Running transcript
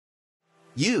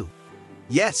You,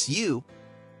 yes you,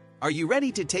 are you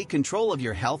ready to take control of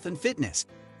your health and fitness?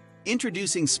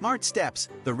 Introducing Smart Steps,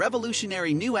 the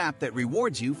revolutionary new app that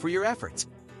rewards you for your efforts.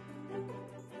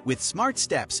 With Smart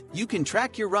Steps, you can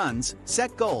track your runs,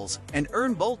 set goals, and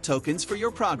earn Bolt tokens for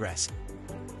your progress.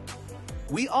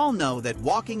 We all know that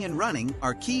walking and running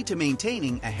are key to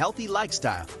maintaining a healthy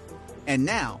lifestyle. And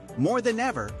now, more than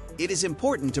ever, it is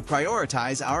important to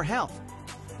prioritize our health.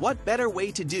 What better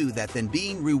way to do that than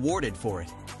being rewarded for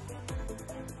it?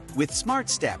 With Smart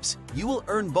Steps, you will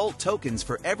earn Bolt tokens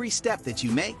for every step that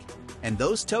you make, and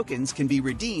those tokens can be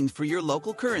redeemed for your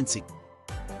local currency.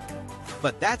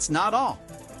 But that's not all.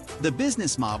 The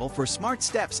business model for Smart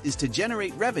Steps is to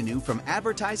generate revenue from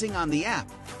advertising on the app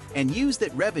and use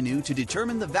that revenue to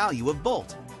determine the value of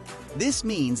Bolt. This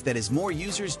means that as more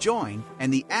users join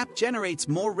and the app generates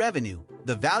more revenue,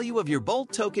 the value of your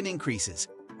Bolt token increases.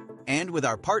 And with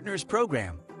our Partners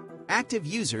program, active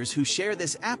users who share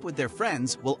this app with their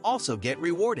friends will also get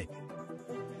rewarded.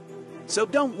 So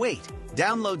don't wait.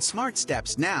 Download Smart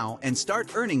Steps now and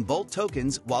start earning Bolt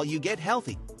tokens while you get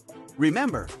healthy.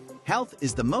 Remember, health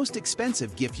is the most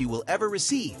expensive gift you will ever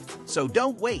receive, so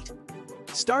don't wait.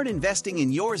 Start investing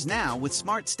in yours now with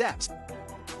Smart Steps.